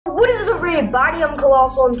everybody, I'm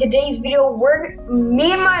KOL0SSAL. In today's video,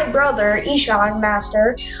 me and my brother, Eshan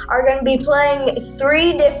Master, are going to be playing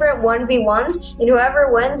 3 different 1v1s, and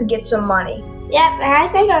whoever wins gets some money. Yep, and I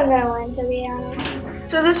think I'm going to win, to be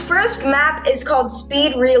honest. So this first map is called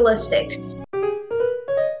Speed Realistics.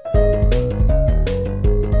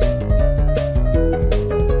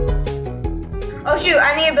 Oh shoot,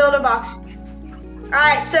 I need to build a box.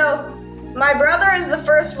 Alright, so my brother is the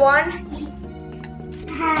first one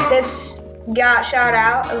that's got shot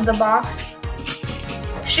out of the box.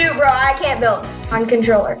 Shoot, bro, I can't build on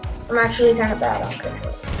controller. I'm actually kind of bad on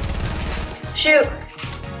controller. Shoot.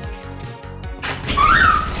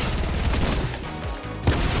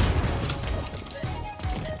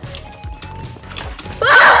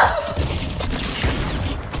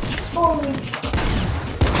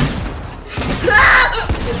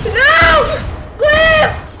 No!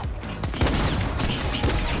 Slip!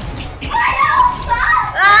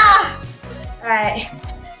 Alright.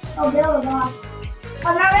 Oh, build a box.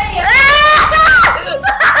 I'm not ready.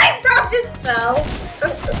 My throat just fell.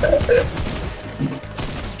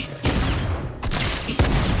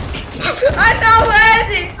 I'm not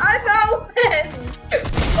landing! I'm not landing!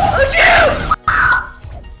 Oh shoot!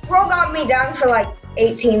 Bro got me down for like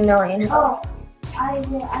 18 million. Oh,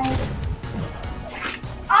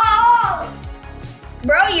 Oh!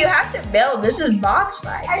 Bro, you have to build. This is box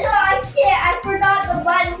fights. I know, I can't. I forgot the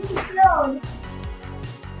button to build.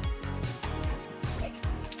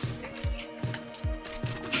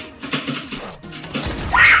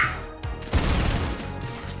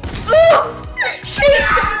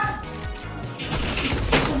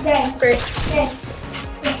 Okay. Great. Okay.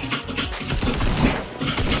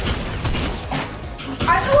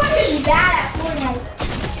 I'm the one who's bad at Fortnite.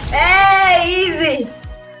 Hey, easy.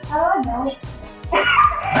 I don't know.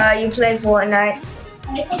 You played Fortnite.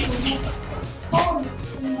 Oh,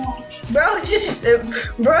 no.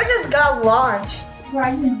 Bro just got launched. Bro,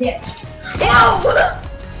 I just dipped. Whoa!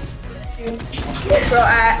 Bro,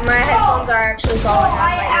 my headphones are actually falling out. I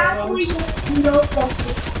actually just no stuff.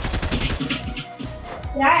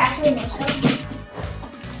 Did I actually know stuff?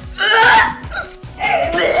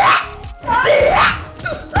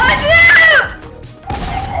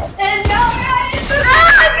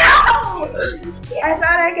 I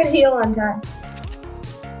thought I could heal on time.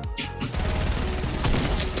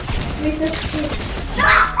 360.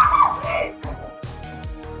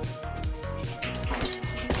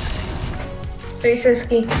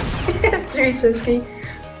 360. 360.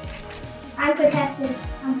 I'm protected.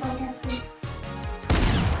 I'm protected.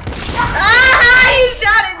 Ah! You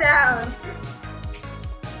shot it down.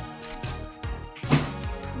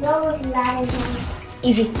 That was lagging.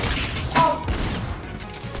 Easy. Oh.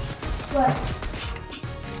 What?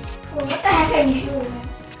 Well, what the heck are you shooting?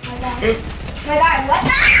 My God. My God, what the?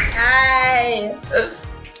 Aye.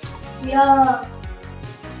 Yo.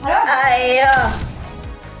 I don't Aye.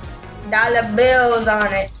 Dollar bills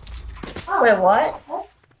on it. Oh. Wait, what?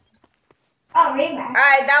 Oh, rematch.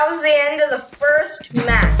 Alright, that was the end of the first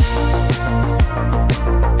match.